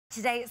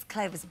Today it's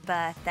Clover's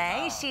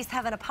birthday. She's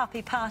having a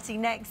puppy party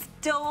next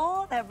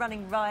door. They're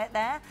running riot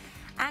there.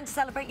 And to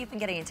celebrate, you've been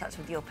getting in touch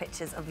with your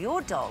pictures of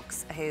your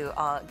dogs who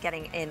are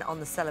getting in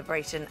on the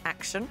celebration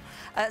action.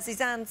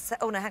 Suzanne,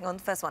 oh no, hang on,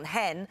 the first one.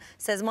 Hen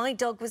says, my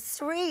dog was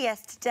 3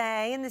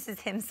 yesterday, and this is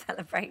him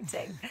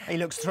celebrating. He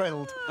looks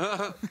thrilled.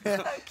 So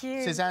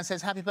cute. Suzanne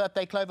says, happy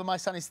birthday, Clover. My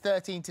son is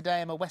 13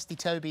 today, and my Westie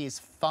Toby is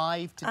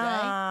 5 today.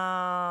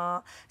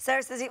 Aww.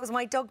 Sarah says, it was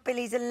my dog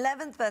Billy's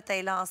 11th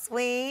birthday last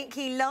week.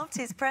 He loved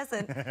his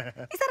present. Is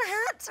that a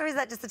hat, or is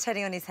that just a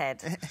teddy on his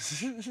head?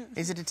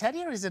 Is it a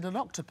teddy or is it an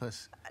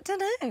octopus? I don't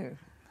know.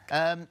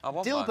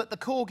 Dilbert the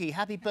Corgi,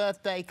 happy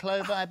birthday,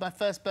 Clover. I had my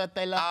first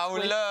birthday last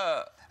week.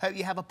 Look. Hope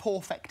you have a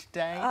perfect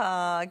day.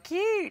 Ah,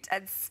 cute.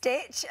 And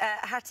Stitch,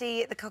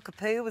 Hattie the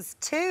Cockapoo, was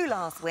 2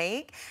 last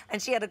week,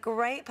 and she had a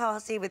great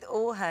party with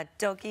all her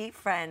doggy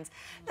friends.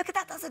 Look at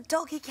that, that's a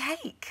doggy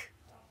cake.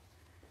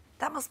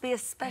 That must be a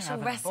special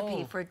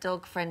recipe for a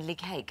dog-friendly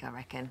cake, I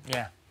reckon.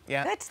 Yeah.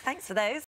 Good, thanks for those.